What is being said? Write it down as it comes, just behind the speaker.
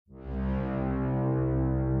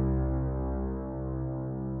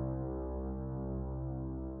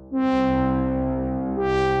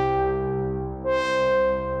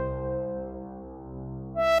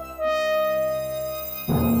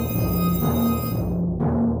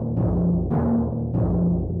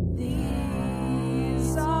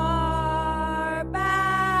These are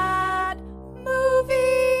bad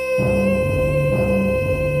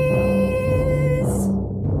movies.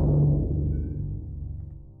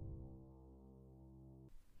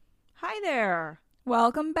 Hi there.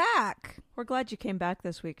 Welcome back We're glad you came back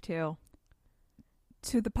this week, too.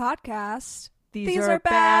 to the podcast. These are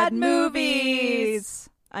bad movies.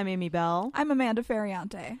 I'm Amy Bell, I'm Amanda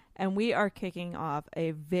Ferriante. and we are kicking off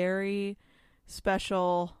a very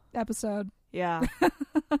special, Episode.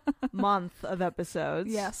 month of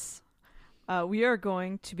episodes. Yes. We are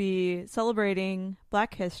going to be celebrating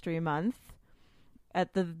Black History Month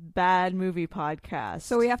at the Bad Movie Podcast.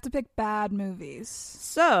 So we have to pick bad movies.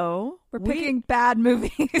 So We're picking bad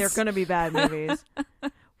movies. They're going to be bad movies.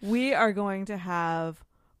 We are going to have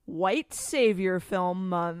White Savior Film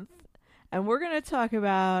Month, and we're going to talk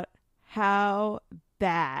about how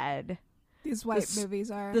bad These white movies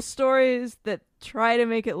are. the stories that try to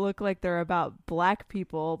make it look like they're about black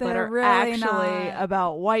people, but They're are really actually not.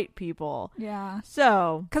 about white people. Yeah.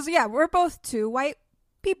 So, Because, yeah, we're both two white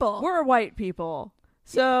people. we're white people.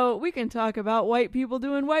 So, we can talk about white people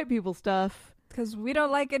doing white people stuff. Because we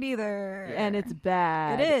don't like it either. And it's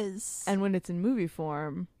bad. It is. And when it's in movie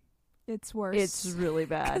form, it's worse. it's really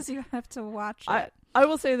bad. Because you have to watch it. I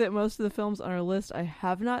will say that most of the films on our list I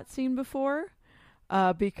have not seen before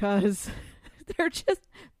because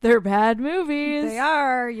they're bad movies. They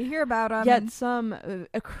are. You hear about them. Yet some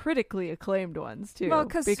critically acclaimed ones, too. Well,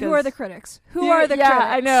 because who are the critics? Who Yeah, are the yeah, critics?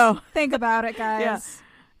 I know. Think about it, guys. Yeah.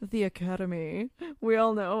 The Academy. We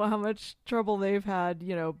all know how much trouble they've had,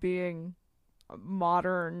 being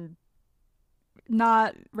modern,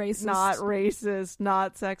 Not racist. not racist,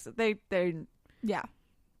 not sexist. They Yeah.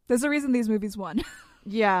 There's a reason these movies won.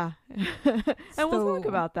 yeah. And we'll So- talk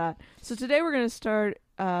about that. So today we're going to start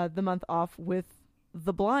the month off with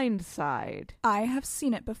The Blind Side. I have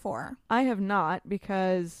seen it before. I have not,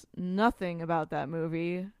 because nothing about that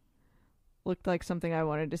movie looked like something I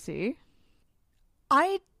wanted to see.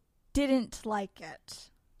 I didn't like it.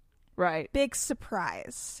 Right. Big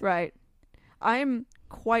surprise. Right. I'm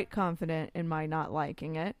quite confident in my not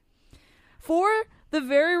liking it. For the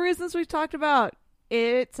very reasons we've talked about.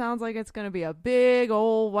 It sounds like it's going to be a big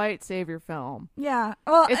old white savior film. Yeah.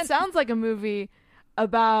 Well, It sounds like a movie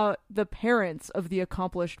about the parents of the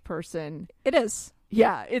accomplished person. it is.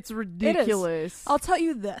 Yeah, it's ridiculous. I'll tell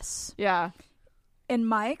you this. Yeah. In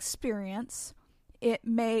my experience, it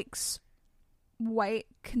makes white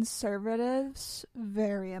conservatives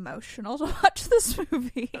very emotional to watch this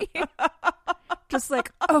movie. Just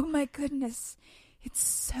like, oh my goodness, it's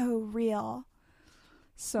so real.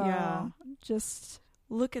 So, Yeah. just,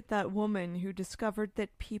 Look at that woman who discovered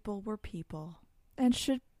that people were people. and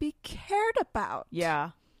should be cared about.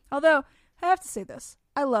 Yeah. Although, I have to say this.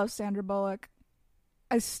 I love Sandra Bullock.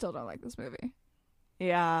 I still don't like this movie.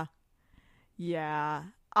 Yeah. Yeah.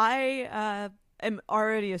 I am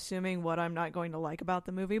already assuming what I'm not going to like about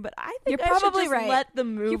the movie, but I think You're I should probably just right. let the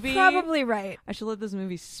movie... You're probably right. I should let this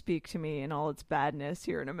movie speak to me in all its badness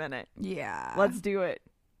here in a minute. Yeah. Let's do it.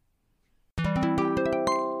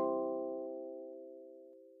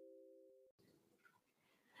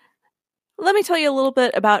 Let me tell you a little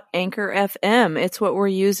bit about Anchor FM. It's what we're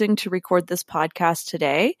using to record this podcast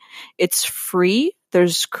today. It's free.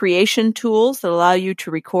 There's creation tools that allow you to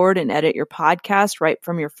record and edit your podcast right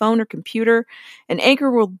from your phone or computer. And Anchor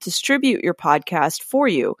will distribute your podcast for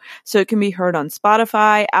you so it can be heard on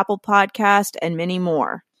Spotify, Apple Podcast, and many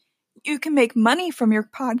more. You can make money from your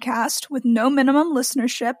podcast with no minimum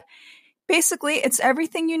listenership. Basically, it's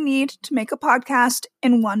everything you need to make a podcast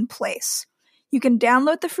in one place. You can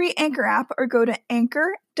download the free Anchor app or go to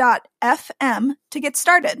anchor.fm to get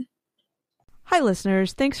started. Hi,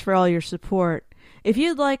 listeners. Thanks for all your support. If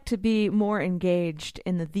you'd like to be more engaged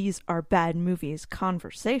in the These Are Bad Movies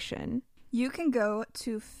conversation, You can go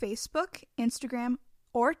to Facebook, Instagram,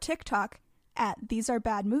 or TikTok at These Are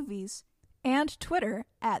Bad Movies and Twitter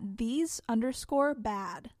at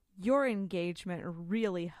These_bad. your engagement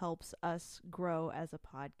really helps us grow as a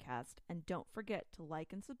podcast. And don't forget to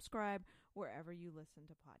like and subscribe wherever you listen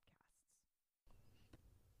to podcasts.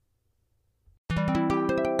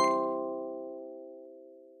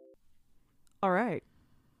 All right.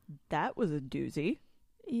 That was a doozy.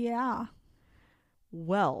 Yeah.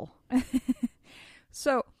 Well,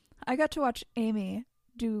 So, I got to watch Amy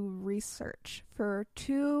do research for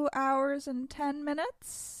 2 hours and 10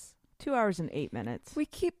 minutes. 2 hours and 8 minutes. We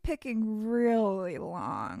keep picking really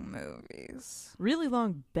long movies. Really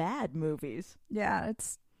long, bad movies. Yeah,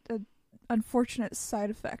 it's an unfortunate side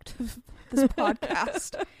effect of this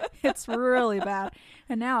podcast. It's really bad.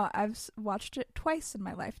 And now I've watched it twice in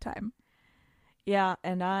my lifetime. Yeah,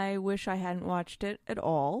 and I wish I hadn't watched it at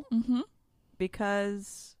all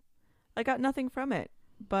because I got nothing from it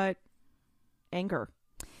but anger.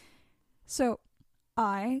 So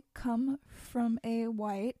I come from a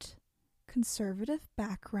white conservative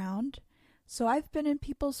background, so I've been in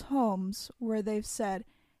people's homes where they've said,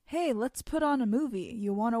 hey, let's put on a movie.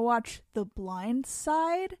 You want to watch The Blind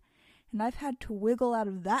Side? And I've had to wiggle out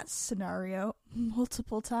of that scenario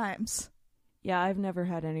multiple times. Yeah, I've never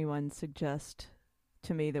had anyone suggest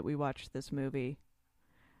to me that we watch this movie.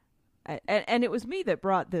 And it was me that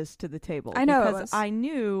brought this to the table. I know, because I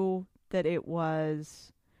knew that it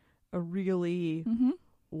was a really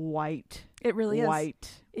white, it really is.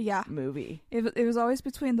 movie. It was always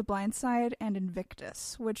between The Blind Side and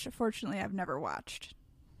Invictus, which fortunately I've never watched.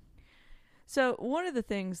 So one of the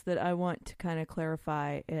things that I want to kind of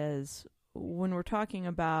clarify is when we're talking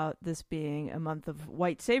about this being a month of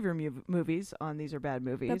white savior movies on These Are Bad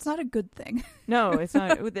Movies. That's not a good thing. No, it's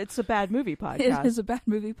not. It's a bad movie podcast. It is a bad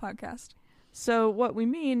movie podcast. So what we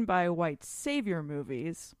mean by white savior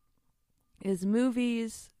movies is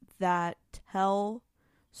movies that tell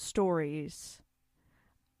stories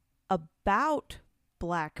about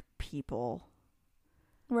black people.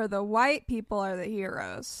 Where the white people are the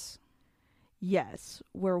heroes. Yes,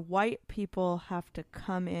 where white people have to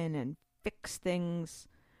come in and fix things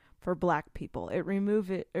for black people. It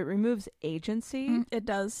removes agency. It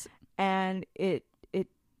does. And it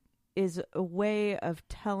is a way of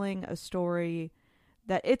telling a story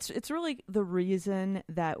that it's really the reason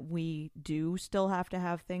that we do still have to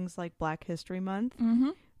have things like Black History Month,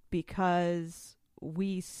 because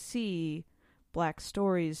we see black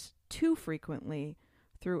stories too frequently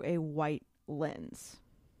through a white lens.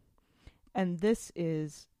 And this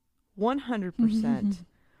is 100%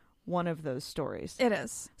 one of those stories. It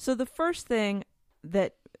is. So the first thing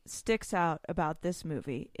that sticks out about this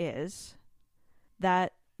movie is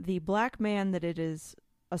that the black man that it is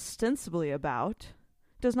ostensibly about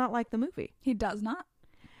does not like the movie. He does not.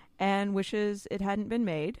 And wishes it hadn't been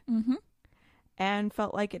made. And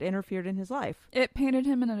felt like it interfered in his life. It painted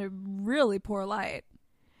him in a really poor light.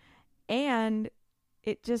 And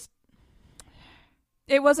it just...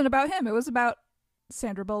 It wasn't about him. It was about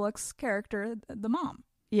Sandra Bullock's character, the mom.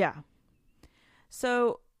 Yeah.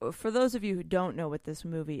 So, for those of you who don't know what this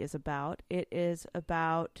movie is about, it is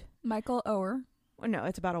about... Michael Oher. Well, no,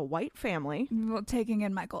 it's about a white family. Well, taking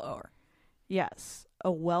in Michael Oher. Yes.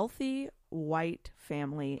 A wealthy white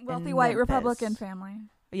family. Wealthy white Republican family.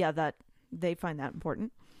 Yeah, that they find that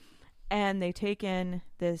important. And they take in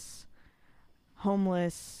this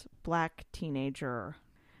homeless black teenager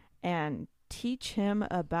and teach him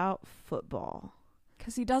about football.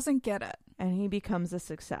 Because he doesn't get it. And he becomes a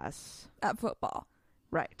success. At football.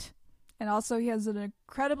 Right. And also he has an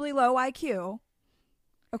incredibly low IQ,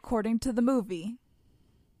 according to the movie.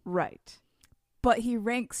 Right. But he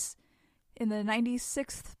ranks in the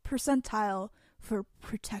 96th percentile for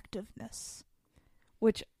protectiveness.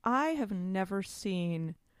 Which I have never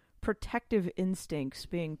seen protective instincts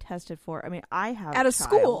being tested for. I mean, I have at a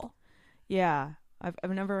school. Yeah.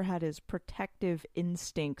 I've never had his protective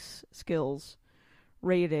instincts skills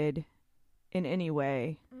rated in any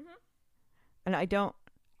way. And I don't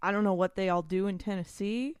know what they all do in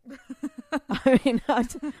Tennessee. I mean,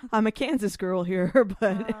 I'm a Kansas girl here,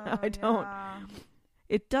 but I don't. Yeah.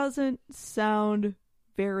 It doesn't sound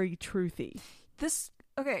very truthy.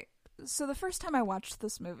 Okay, so the first time I watched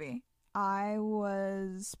this movie, I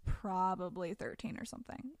was probably 13 or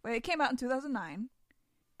something. It came out in 2009.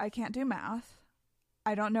 I can't do math.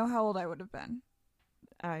 I don't know how old I would have been.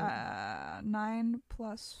 9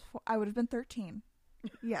 plus 4. I would have been 13.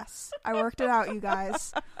 Yes, I worked it out, you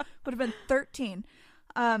guys. Would have been 13.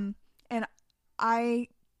 And I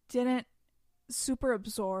didn't super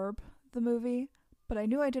absorb the movie, but I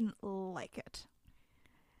knew I didn't like it.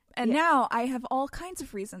 And now I have all kinds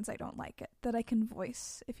of reasons I don't like it that I can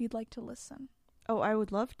voice if you'd like to listen. Oh, I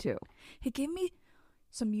would love to. It gave me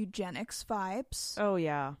some eugenics vibes. Oh,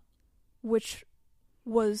 yeah. Which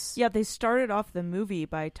was... Yeah, they started off the movie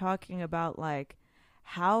by talking about, like,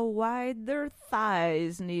 how wide their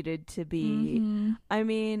thighs needed to be. I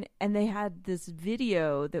mean, and they had this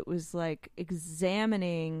video that was, like,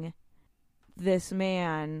 examining this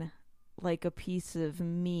man like a piece of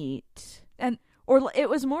meat. Or it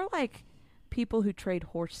was more like people who trade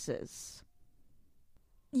horses.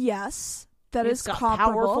 Yes. that He's is got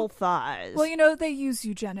comparable. powerful thighs. Well, they use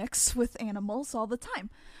eugenics with animals all the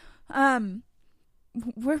time.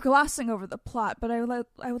 We're glossing over the plot, but I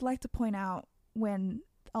would like to point out when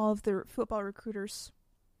all of the football recruiters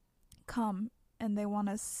come and they want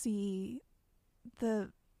to see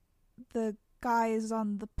the guys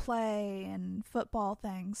on the play and football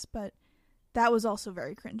things, but that was also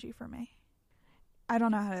very cringy for me. I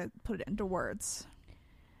don't know how to put it into words.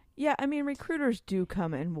 Yeah, I mean, recruiters do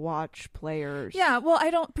come and watch players. Yeah, well,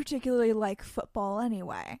 I don't particularly like football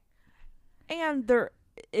anyway. And there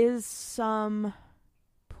is some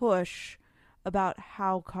push about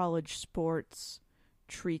how college sports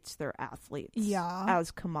treats their athletes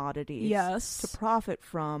as commodities to profit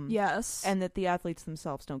from. Yes. And that the athletes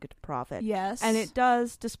themselves don't get to profit. Yes. And it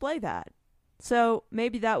does display that. So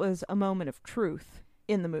maybe that was a moment of truth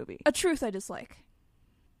in the movie. A truth I dislike.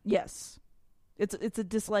 Yes. It's a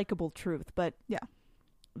dislikable truth, but yeah,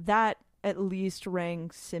 that at least rang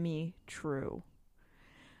semi-true.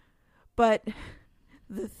 But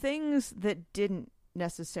the things that didn't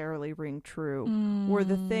necessarily ring true were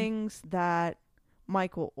the things that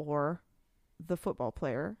Michael Oher, the football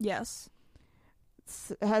player, yes,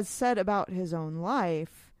 has said about his own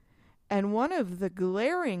life. And one of the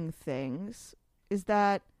glaring things is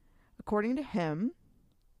that, according to him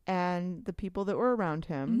and the people that were around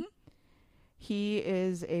him, he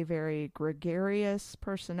is a very gregarious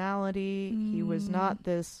personality. He was not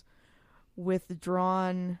this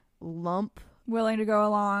withdrawn lump. Willing to go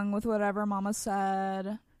along with whatever Mama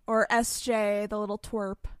said. Or SJ, the little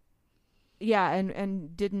twerp. Yeah,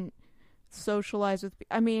 and didn't socialize with...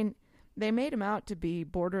 I mean, they made him out to be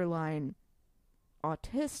borderline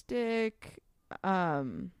autistic,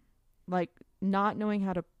 like not knowing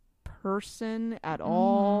how to person at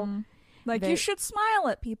all. Like, you should smile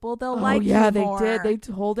at people. They'll like you more. They did. They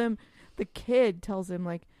told him, the kid tells him,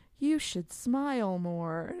 like, you should smile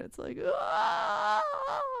more. And it's like, ah!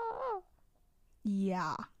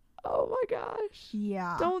 Yeah. Oh my gosh.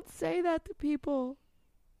 Yeah. Don't say that to people.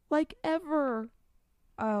 Like, ever.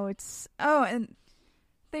 And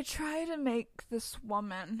they try to make this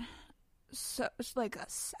woman so like a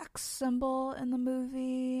sex symbol in the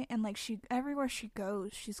movie, and like everywhere she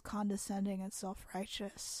goes, she's condescending and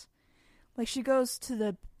self-righteous. Like, she goes to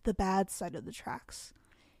the bad side of the tracks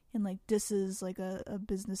and like disses like a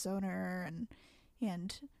business owner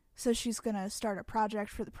and says she's gonna start a project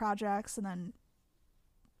for the projects, and then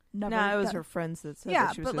it was her friends that said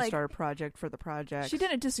that she was going to start a project for the project. She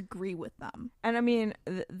didn't disagree with them. And I mean,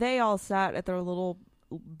 they all sat at their little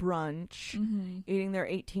brunch eating their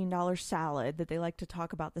 $18 salad that they like to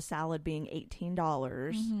talk about, the salad being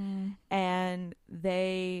 $18. And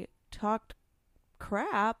they talked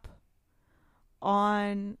crap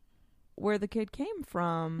on where the kid came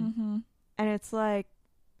from. And it's like,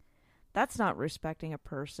 that's not respecting a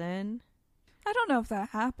person. I don't know if that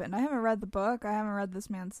happened. I haven't read the book. I haven't read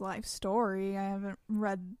this man's life story. I haven't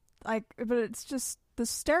read, but it's just the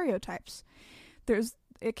stereotypes.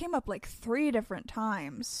 It came up like 3 different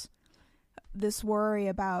times. This worry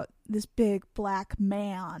about this big black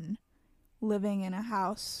man living in a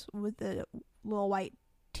house with a little white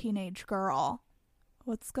teenage girl.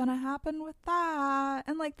 What's gonna happen with that?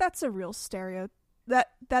 And like, that's a real stereotype.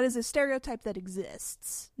 That is a stereotype that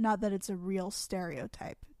exists. Not that it's a real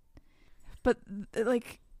stereotype. But,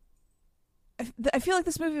 like, I feel like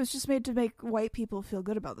this movie was just made to make white people feel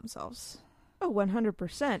good about themselves. Oh,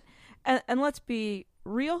 100%. And let's be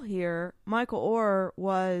real here. Michael Oher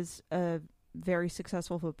was a very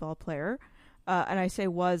successful football player. And I say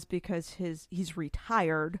was because he's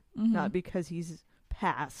retired, not because he's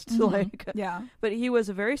passed. Yeah. But he was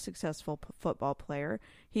a very successful football player.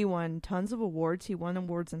 He won tons of awards. He won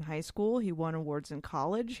awards in high school. He won awards in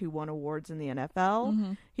college. He won awards in the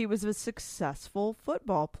NFL. He was a successful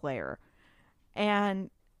football player. And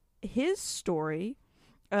his story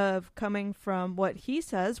of coming from what he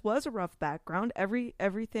says was a rough background,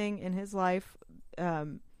 everything in his life,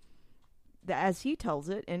 as he tells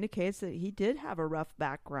it, indicates that he did have a rough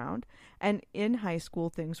background. And in high school,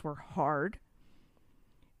 things were hard.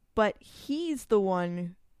 But he's the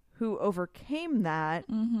one who overcame that.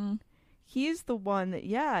 He's the one that,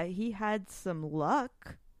 he had some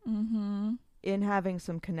luck in having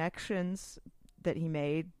some connections that he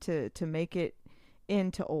made to make it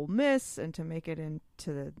into Ole Miss and to make it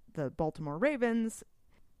into the Baltimore Ravens.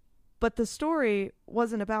 But the story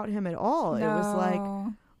wasn't about him at all. No. It was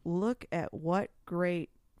like, look at what great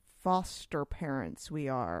foster parents we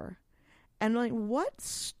are. And like, what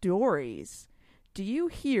stories do you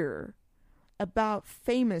hear about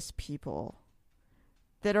famous people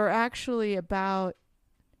that are actually about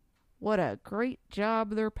what a great job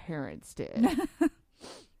their parents did.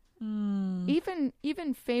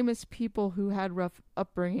 Even famous people who had rough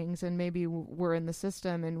upbringings and maybe were in the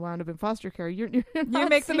system and wound up in foster care. You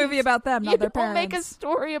make the movie about them, not their parents. You make a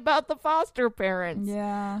story about the foster parents.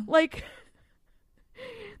 Yeah. Like,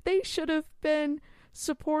 they should have been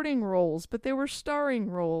supporting roles, but they were starring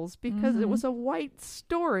roles because it was a white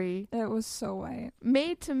story. It was so white.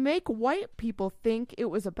 Made to make white people think it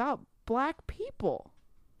was about black people.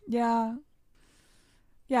 Yeah.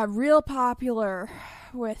 Yeah, real popular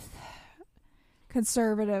with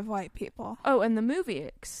conservative white people. Oh, and the movie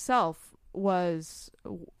itself was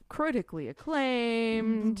critically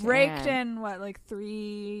acclaimed. Raked in, what, like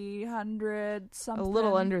 300 something? A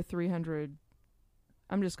little under 300.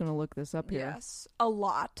 I'm just going to look this up here. Yes, a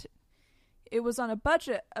lot. It was on a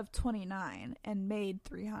budget of 29 and made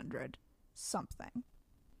 300 something.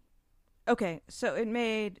 Okay, so it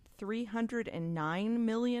made $309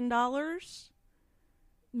 million.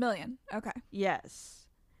 Million, okay. Yes.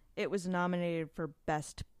 It was nominated for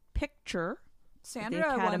Best Picture.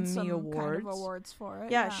 Sandra won some kind of awards for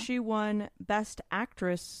it. Yeah, she won Best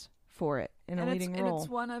Actress for it in a leading role. And it's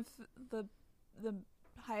one of the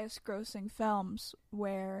highest grossing films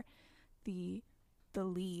where the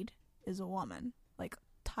lead is a woman, like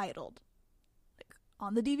titled. Like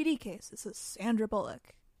on the DVD case, it says Sandra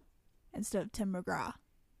Bullock instead of Tim McGraw.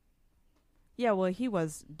 Yeah, well, he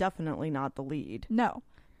was definitely not the lead. No,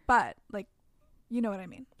 but like, you know what I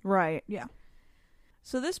mean. Right. Yeah.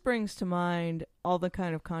 So this brings to mind all the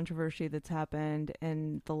kind of controversy that's happened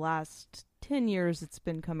in the last 10 years. It's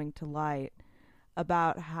been coming to light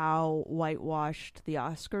about how whitewashed the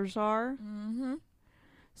Oscars are. Mm-hmm.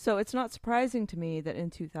 So it's not surprising to me that in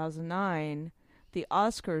 2009, the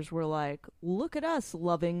Oscars were like, look at us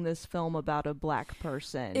loving this film about a black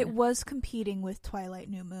person. It was competing with Twilight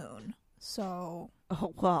New Moon, so...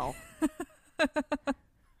 Oh, well.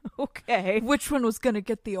 Okay. Which one was going to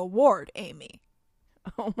get the award, Amy?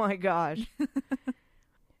 Oh, my gosh.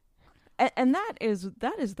 and that is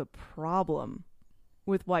the problem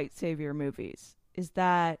with white savior movies, is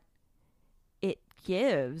that it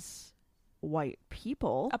gives white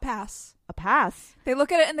people a pass. A pass. They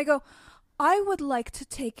look at it and they go, I would like to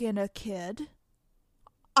take in a kid.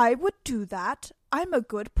 I would do that. I'm a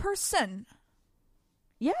good person.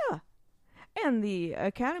 Yeah. And the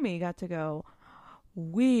Academy got to go,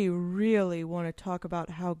 we really want to talk about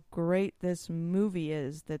how great this movie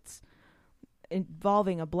is that's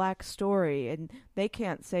involving a black story, and they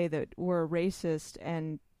can't say that we're racist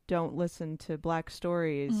and don't listen to black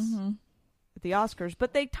stories at the Oscars,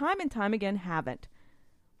 but they time and time again haven't.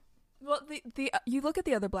 Well, the you look at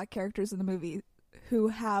the other black characters in the movie who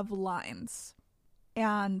have lines,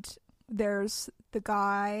 and there's the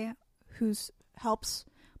guy who helps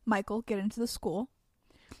Michael get into the school.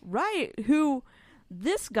 Right,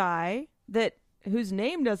 this guy whose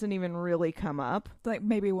name doesn't even really come up. Like,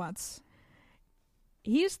 maybe once.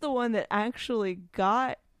 He's the one that actually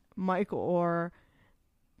got Michael Oher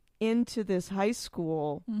into this high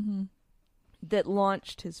school that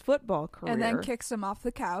launched his football career. And then kicks him off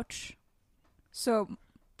the couch. So,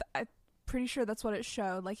 I'm pretty sure that's what it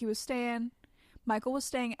showed. Like, Michael was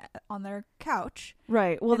staying on their couch.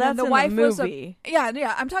 Right. Well, and that's the in wife the movie.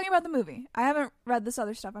 Yeah, I'm talking about the movie. I haven't read this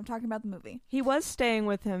other stuff. I'm talking about the movie. He was staying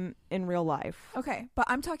with him in real life. Okay, but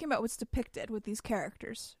I'm talking about what's depicted with these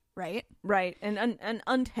characters, right? Right. And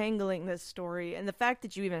untangling this story, and the fact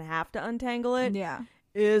that you even have to untangle it yeah,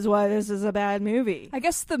 is why this is a bad movie. I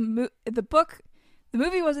guess the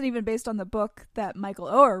movie wasn't even based on the book that Michael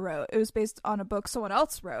Oher wrote. It was based on a book someone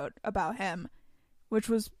else wrote about him, which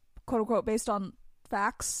was quote unquote based on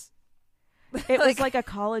facts. It was like a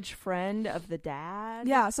college friend of the dad.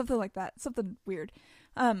 Yeah, something like that. Something weird.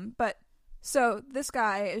 But so this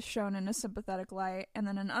guy is shown in a sympathetic light and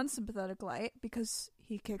then an unsympathetic light because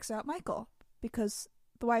he kicks out Michael because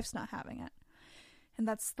the wife's not having it. And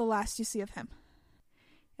that's the last you see of him.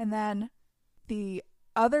 And then the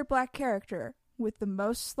other black character with the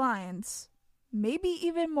most lines, maybe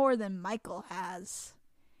even more than Michael has,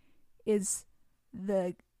 is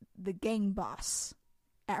the gang boss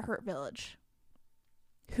at Hurt Village,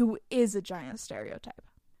 who is a giant stereotype.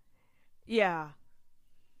 Yeah.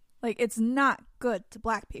 Like, it's not good to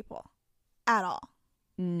black people at all.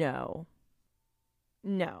 No.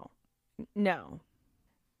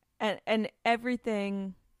 And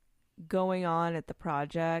everything going on at the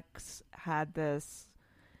projects had this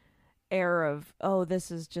air of, oh,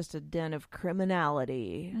 this is just a den of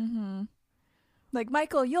criminality. Mm-hmm. Like,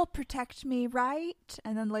 Michael, you'll protect me, right?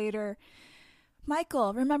 And then later,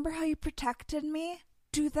 Michael, remember how you protected me?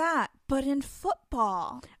 Do that, but in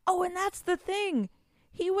football. Oh, and that's the thing.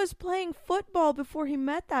 He was playing football before he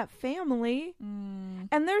met that family.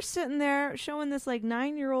 And they're sitting there showing this like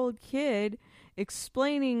 9-year-old kid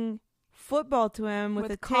explaining football to him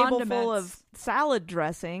with a table full of salad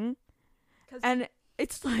dressing. And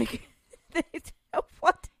it's like,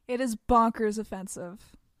 what? It is bonkers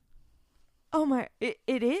offensive. Oh my, it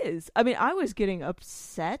is. I mean, I was getting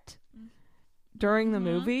upset during the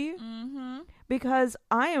movie because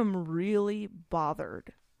I am really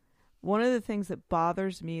bothered. One of the things that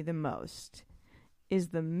bothers me the most is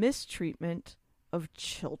the mistreatment of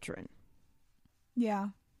children. Yeah.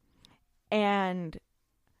 And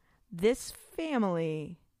this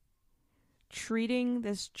family treating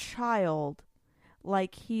this child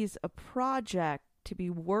like he's a project to be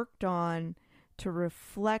worked on to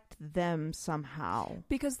reflect them somehow.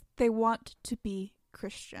 Because they want to be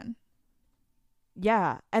Christian.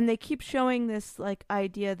 Yeah, and they keep showing this like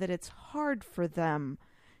idea that it's hard for them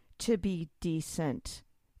to be decent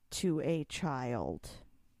to a child.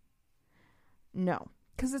 No.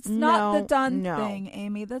 Because it's not the done thing,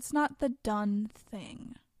 Amy. That's not the done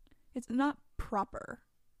thing. It's not proper.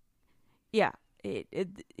 Yeah,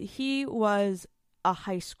 he was a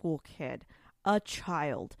high school kid, a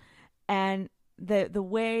child, and the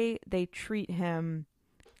way they treat him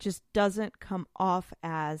just doesn't come off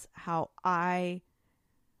as how I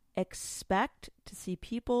expect to see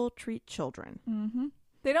people treat children. Mm-hmm.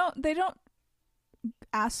 They don't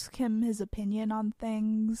ask him his opinion on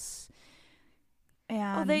things.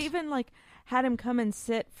 And they even like had him come and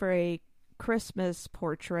sit for a Christmas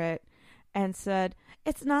portrait and said,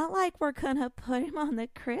 it's not like we're gonna put him on the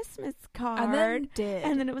Christmas card. And then did.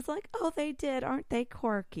 And then it was like, oh, they did. Aren't they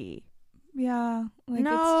quirky? Yeah. Like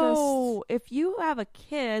no, it's just... if you have a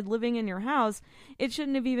kid living in your house, it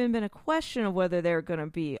shouldn't have even been a question of whether they're going to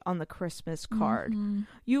be on the Christmas card. Mm-hmm.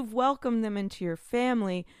 You've welcomed them into your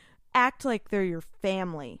family. Act like they're your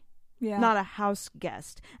family, not a house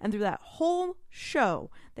guest. And through that whole show,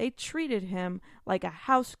 they treated him like a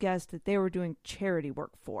house guest that they were doing charity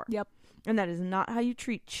work for. Yep. And that is not how you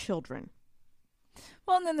treat children.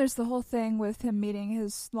 Well, and then there's the whole thing with him meeting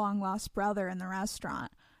his long-lost brother in the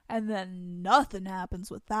restaurant. And then nothing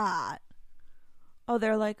happens with that. Oh,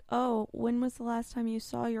 they're like, oh, when was the last time you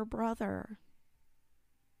saw your brother?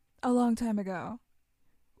 A long time ago.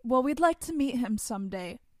 Well, we'd like to meet him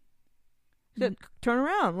someday. Turn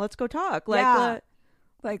around. Let's go talk. Let's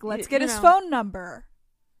get his phone number.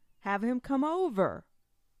 Have him come over.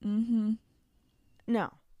 Mm-hmm.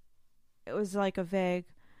 No. It was like a vague,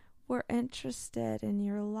 we're interested in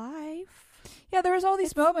your life. Yeah, there was all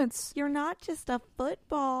these moments. You're not just a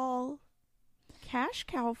football cash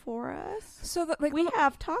cow for us. So that like we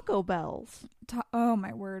have Taco Bells. Oh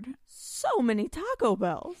my word! So many Taco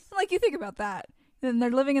Bells. Like you think about that, then they're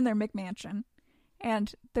living in their McMansion,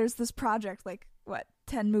 and there's this project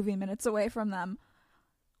 10 movie minutes away from them,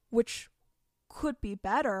 which could be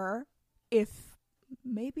better if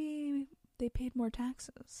maybe they paid more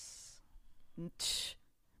taxes.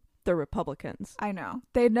 The Republicans. I know.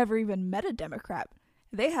 They'd never even met a Democrat.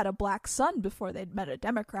 They had a black son before they'd met a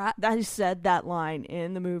Democrat. I said that line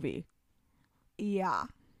in the movie. Yeah.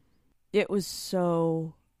 It was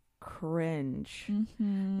so cringe.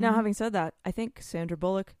 Mm-hmm. Now, having said that, I think Sandra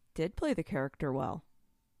Bullock did play the character well.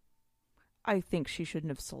 I think she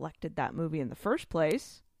shouldn't have selected that movie in the first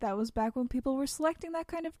place. That was back when people were selecting that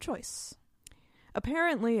kind of choice.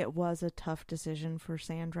 Apparently, it was a tough decision for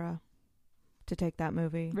Sandra to take that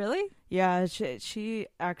movie. Really? Yeah, she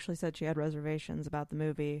actually said she had reservations about the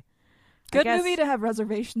movie. Good movie to have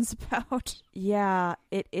reservations about. Yeah,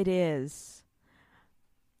 it is.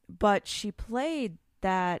 But she played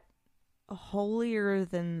that holier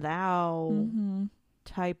than thou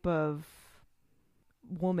type of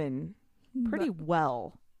woman pretty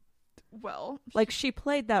well. Well, like she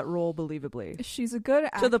played that role believably. She's a good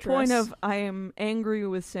actress. To the point of I am angry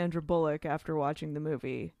with Sandra Bullock after watching the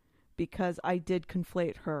movie. Because I did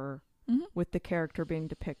conflate her with the character being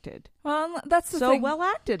depicted. Well, that's the thing. So well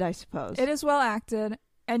acted, I suppose. It is well acted,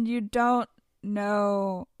 and you don't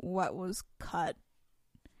know what was cut.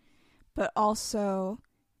 But also,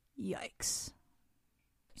 yikes.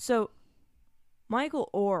 So, Michael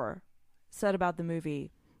Oher said about the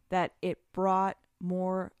movie that it brought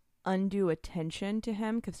more undue attention to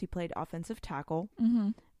him because he played offensive tackle.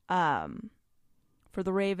 For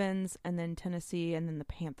the Ravens, and then Tennessee, and then the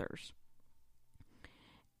Panthers.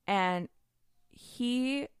 And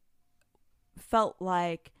he felt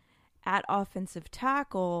like at offensive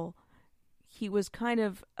tackle, he was kind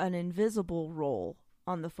of an invisible role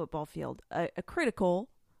on the football field. A critical,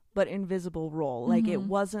 but invisible role. Like it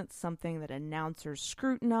wasn't something that announcers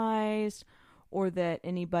scrutinized or that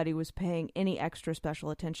anybody was paying any extra special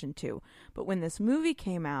attention to. But when this movie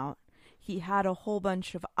came out, he had a whole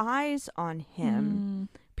bunch of eyes on him.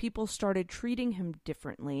 People started treating him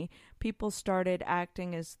differently. People started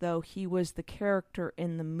acting as though he was the character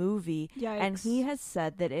in the movie. Yikes. And he has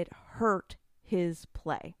said that it hurt his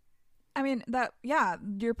play. I mean,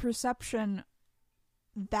 your perception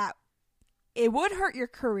that it would hurt your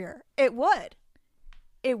career. It would.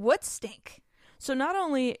 It would stink. So not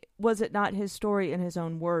only was it not his story in his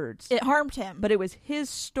own words, It harmed him. but it was his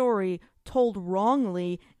story told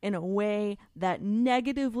wrongly in a way that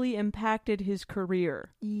negatively impacted his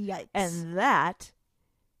career. Yikes. And that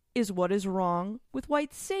is what is wrong with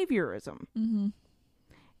white saviorism. Mm-hmm.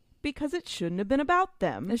 Because it shouldn't have been about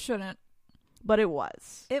them, It shouldn't. but it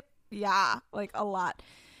was. Yeah, like a lot.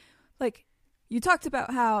 Like, you talked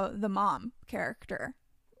about how the mom character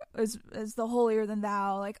is the holier than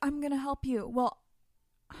thou, like, I'm gonna help you. Well,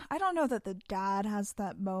 I don't know that the dad has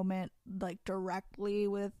that moment, like, directly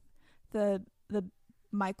with the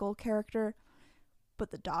Michael character,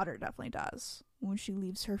 but the daughter definitely does when she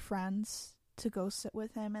leaves her friends to go sit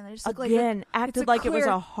with him, and it's Again, acted like it was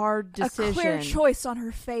a hard decision. A clear choice on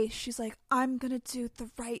her face. She's like, I'm gonna do the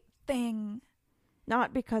right thing.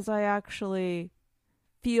 Not because I actually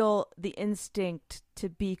feel the instinct to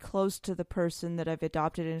be close to the person that I've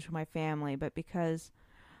adopted into my family, but because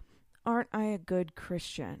aren't I a good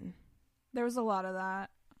Christian? There was a lot of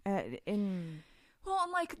that. Well,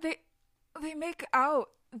 I'm like, they make out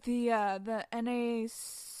the NA,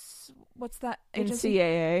 what's that agency?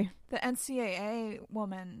 NCAA. The NCAA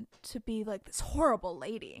woman to be like this horrible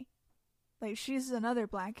lady. Like, she's another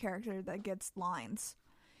black character that gets lines.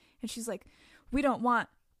 And she's like, we don't want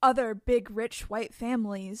other big rich white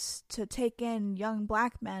families to take in young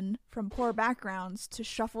black men from poor backgrounds to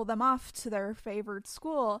shuffle them off to their favored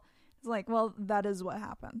school. It's like, well, that is what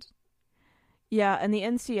happened. Yeah, and the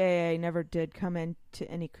NCAA never did come into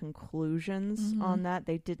any conclusions on that.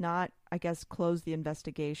 They did not, I guess, close the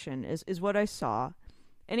investigation, is what I saw.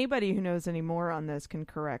 Anybody who knows any more on this can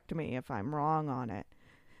correct me if I'm wrong on it.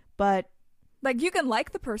 But like, you can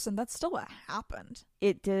like the person, that's still what happened.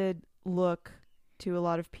 It did look to a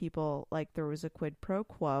lot of people like there was a quid pro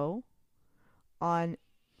quo on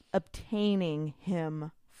obtaining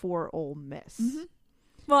him for Ole Miss. Mm-hmm.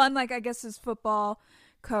 Well, and like, I guess his football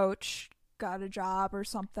coach got a job or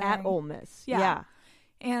something at Ole Miss. Yeah.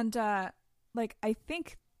 And like, I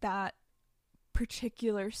think that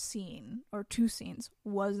particular scene or two scenes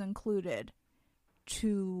was included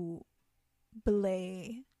to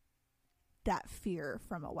belay that fear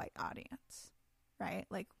from a white audience, right?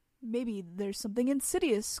 Like, maybe there's something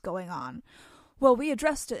insidious going on. Well, we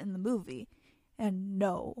addressed it in the movie, and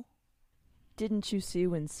no. Didn't you see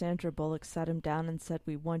when Sandra Bullock sat him down and said,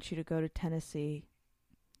 we want you to go to Tennessee?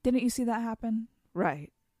 Didn't you see that happen?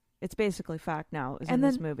 Right. It's basically fact now,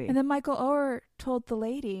 this movie. And then Michael Oher told the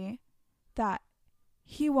lady that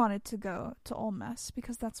he wanted to go to Ole Miss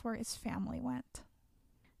because that's where his family went.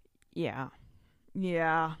 Yeah.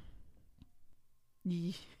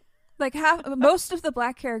 Like, most of the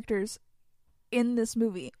black characters in this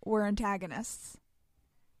movie were antagonists.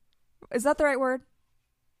 Is that the right word?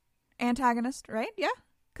 Antagonist, right? Yeah?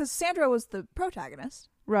 Because Sandra was the protagonist.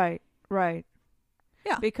 Right.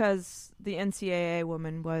 Yeah. Because the NCAA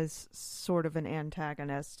woman was sort of an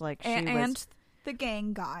antagonist. Like, she and was the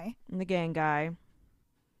gang guy. The gang guy.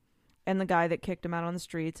 And the guy that kicked him out on the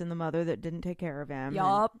streets and the mother that didn't take care of him.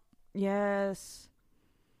 Yup. Yes.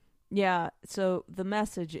 Yeah, so the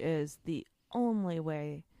message is the only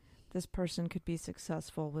way this person could be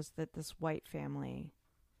successful was that this white family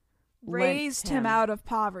raised him out of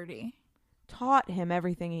poverty, taught him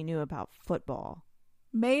everything he knew about football,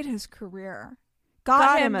 made his career,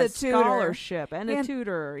 got him the scholarship and a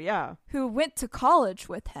tutor, yeah, who went to college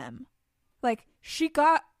with him. Like, she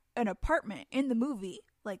got an apartment in the movie,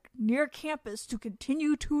 like, near campus to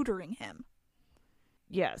continue tutoring him.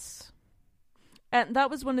 Yes. And that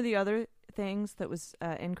was one of the other things that was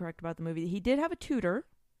incorrect about the movie. He did have a tutor,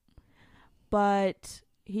 but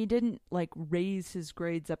he didn't, like, raise his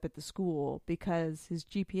grades up at the school because his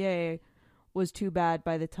GPA was too bad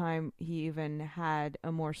by the time he even had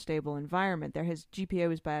a more stable environment there. His GPA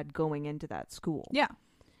was bad going into that school. Yeah.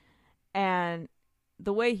 And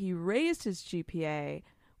the way he raised his GPA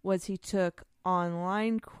was he took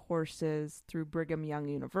online courses through Brigham Young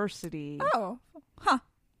University. Oh, huh.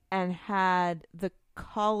 And had the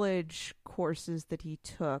college courses that he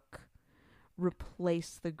took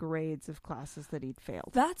replace the grades of classes that he'd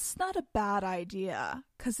failed. That's not a bad idea,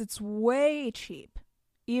 because it's way cheap,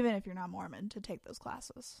 even if you're not Mormon, to take those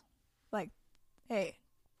classes. Like, hey,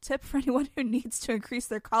 tip for anyone who needs to increase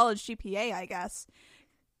their college GPA, I guess.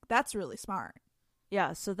 That's really smart.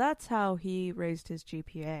 Yeah, so that's how he raised his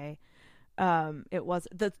GPA. It was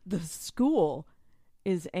the school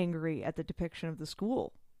is angry at the depiction of the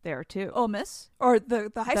school there too. Ole Miss? Or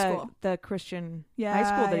the high school? The Christian high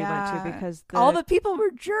school that he went to, because all the people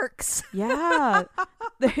were jerks. Yeah.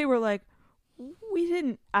 They were like, we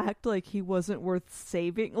didn't act like he wasn't worth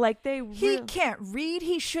saving. Like he can't read.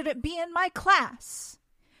 He shouldn't be in my class.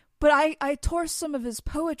 But I tore some of his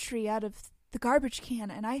poetry out of the garbage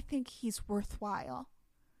can, and I think he's worthwhile.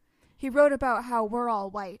 He wrote about how we're all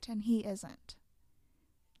white, and he isn't.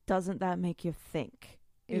 Doesn't that make you think?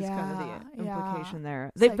 Is kind of the implication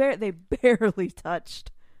there. It's They barely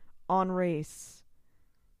touched on race.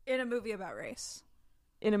 In a movie about race.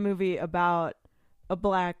 In a movie about a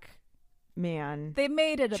black man. They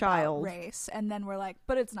made it child. About race, and then we're like,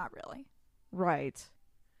 but it's not really. Right.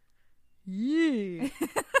 Yee.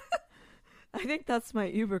 I think that's my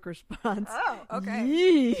ebook response. Oh, okay.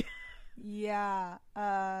 Yee. Yeah.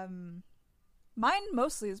 Mine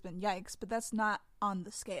mostly has been yikes, but that's not on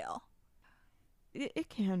the scale. It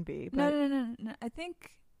can be. But No. I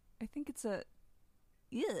think it's a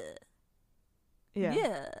yeah.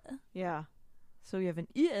 Yeah. Yeah. So you have an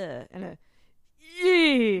yeah and a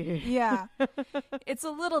yee. Yeah. It's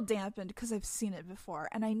a little dampened because I've seen it before,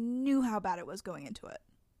 and I knew how bad it was going into it.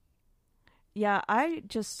 Yeah, I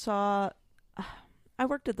just saw... I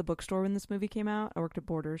worked at the bookstore when this movie came out. I worked at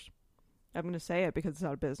Borders. I'm going to say it because it's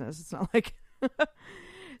out of business. It's not like...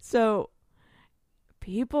 So,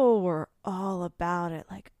 people were all about it.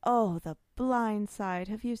 Like, oh, The Blind Side.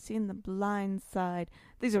 Have you seen The Blind Side?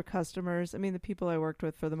 These are customers. I mean, the people I worked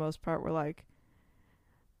with for the most part were like,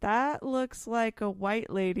 that looks like a white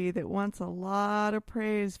lady that wants a lot of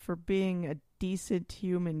praise for being a decent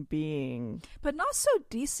human being. But not so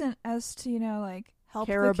decent as to, like, help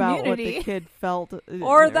care the about community. what the kid felt.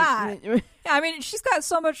 Or that. Yeah, I mean, she's got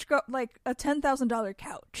so much, like, a $10,000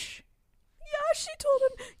 couch. Yeah, she told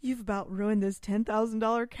him, you've about ruined this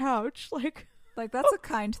 $10,000 couch. Like, that's a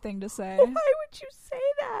kind thing to say. Why would you say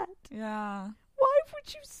that? Yeah. Why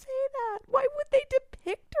would you say that? Why would they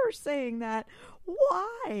depict her saying that?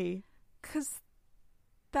 Why? Because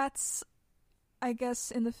that's, I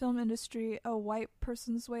guess, in the film industry, a white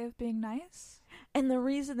person's way of being nice. And the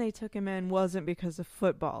reason they took him in wasn't because of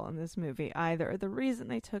football in this movie either. The reason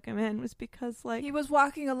they took him in was because, like... he was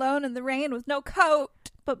walking alone in the rain with no coat.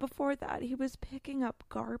 But before that, he was picking up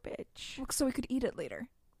garbage. So we could eat it later.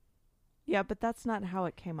 Yeah, but that's not how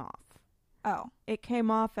it came off. Oh. It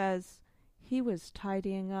came off as he was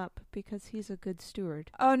tidying up because he's a good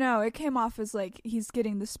steward. Oh, no. It came off as, like, he's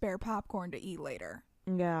getting the spare popcorn to eat later.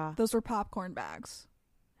 Yeah. Those were popcorn bags.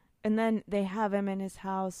 And then they have him in his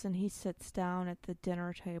house, and he sits down at the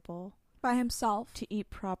dinner table. By himself. To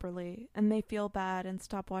eat properly. And they feel bad and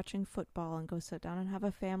stop watching football and go sit down and have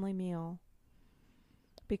a family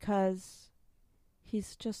because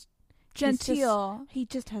he's just... genteel. He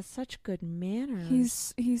just has such good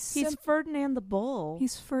manners. He's Ferdinand the Bull.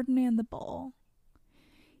 He's Ferdinand the Bull.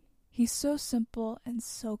 He's so simple and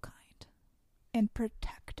so kind. And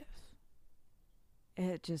protective.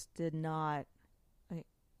 It just did not...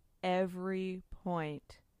 every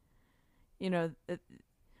point,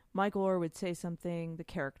 Michael Oher would say something, the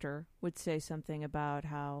character would say something about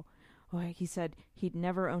how, he said he'd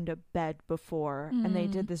never owned a bed before, and they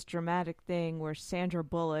did this dramatic thing where Sandra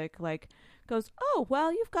Bullock, goes, oh,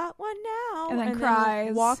 well, you've got one now, and then cries.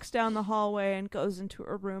 Then walks down the hallway and goes into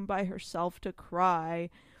her room by herself to cry,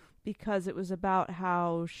 because it was about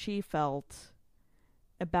how she felt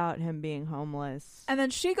about him being homeless. And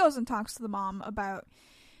then she goes and talks to the mom about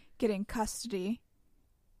getting custody.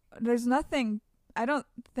 There's nothing, I don't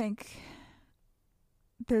think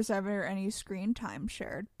there's ever any screen time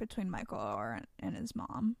shared between Michael Oher and his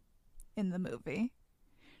mom in the movie.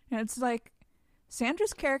 And it's like,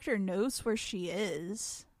 Sandra's character knows where she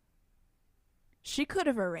is. She could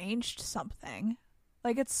have arranged something.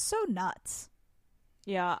 Like, it's so nuts.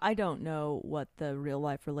 Yeah, I don't know what the real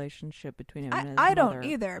life relationship between him and his I mother. don't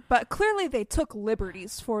either, but clearly they took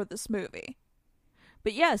liberties for this movie.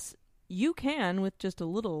 But yes, you can, with just a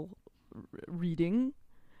little reading,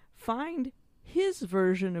 find his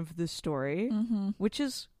version of the story, which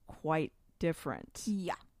is quite different.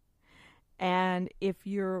 Yeah. And if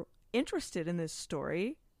you're interested in this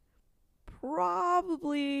story,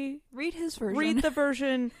 probably read his version. Read the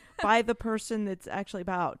version by the person that's actually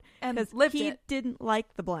about. And lived he didn't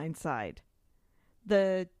like The Blind Side.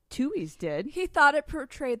 The Tuohys did. He thought it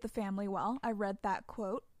portrayed the family well. I read that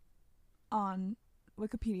quote on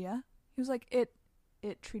Wikipedia. He was like, it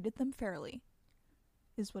treated them fairly,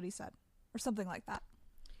 is what he said. Or something like that.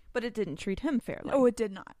 But it didn't treat him fairly. Oh, it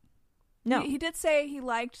did not. No. He did say he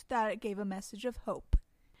liked that it gave a message of hope.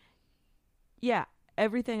 Yeah.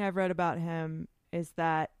 Everything I've read about him is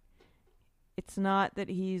that it's not that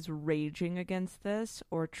he's raging against this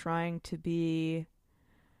or trying to be...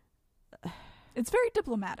 It's very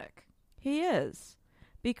diplomatic. He is.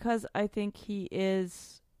 Because I think he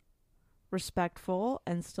is respectful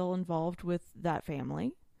and still involved with that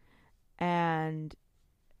family. And,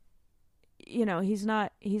 you know, he's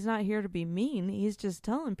not here to be mean. He's just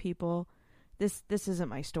telling people, this isn't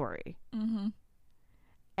my story. Mm-hmm.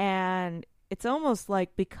 And it's almost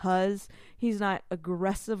like because he's not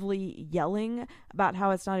aggressively yelling about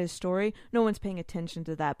how it's not his story, no one's paying attention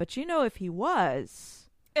to that. But, you know, if he was,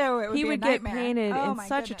 he would get painted in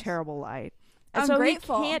such a terrible light. And so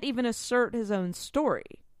grateful. He can't even assert his own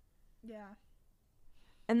story. Yeah.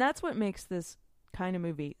 And that's what makes this kind of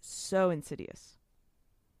movie so insidious.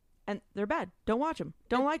 And they're bad. Don't watch them.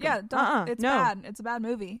 Don't like them. Yeah, it's bad. It's a bad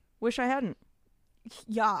movie. Wish I hadn't.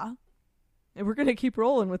 Yeah. And we're going to keep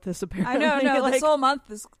rolling with this, apparently. I know. This whole month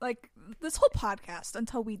is this whole podcast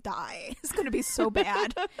until we die is going to be so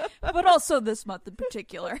bad. But also this month in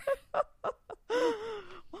particular.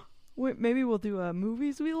 Maybe we'll do a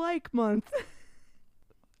movies we like month.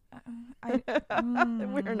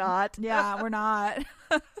 We're not. Yeah, we're not.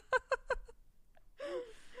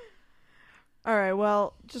 All right,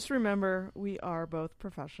 well, just remember, we are both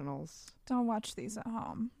professionals. Don't watch these at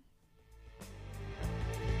home.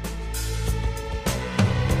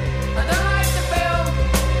 I don't like the film.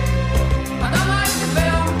 I don't like the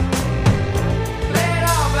film. Play it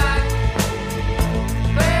all back.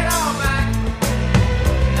 Play it all back.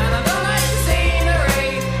 And I don't like the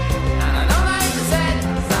scenery. And I don't like the set.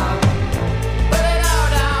 So put it all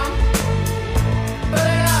down. Put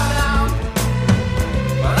it all down.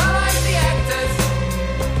 But I like the actors.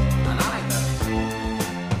 And I like those.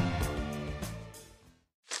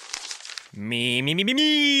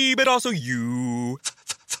 Me, but also you.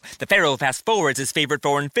 The Pharaoh fast forwards his favorite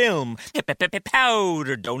foreign film,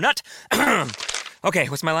 Powder Donut. Okay,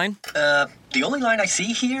 what's my line? The only line I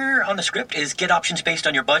see here on the script is get options based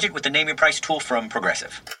on your budget with the Name Your Price tool from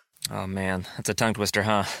Progressive. Oh man, that's a tongue twister,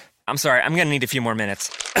 huh? I'm sorry, I'm gonna need a few more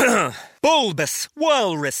minutes. Bulbous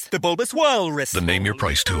Walrus, the Bulbous Walrus. The Name Your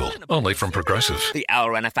Price tool, only from Progressive. The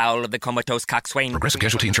owl ran afoul of the comatose coxswain. Progressive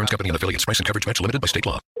Casualty Insurance Company and affiliates. Price and coverage match limited by state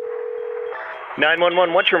law.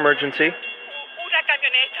 911, what's your emergency?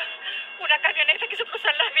 Una camioneta quiso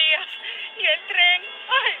cruzar las vías y el tren,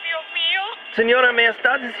 ay Dios mío. Señora, ¿me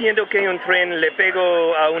estás diciendo que un tren le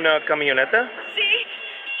pegó a una camioneta? Sí,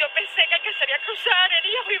 yo pensé que alcanzaría a cruzar,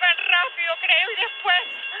 ellos iban rápido, creo, y después,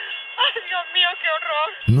 ay Dios mío, qué horror.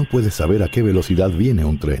 No puedes saber a qué velocidad viene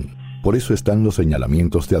un tren. Por eso están los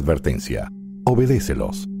señalamientos de advertencia.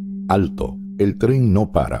 Obedécelos. Alto, el tren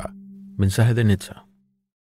no para. Mensaje de NHTSA.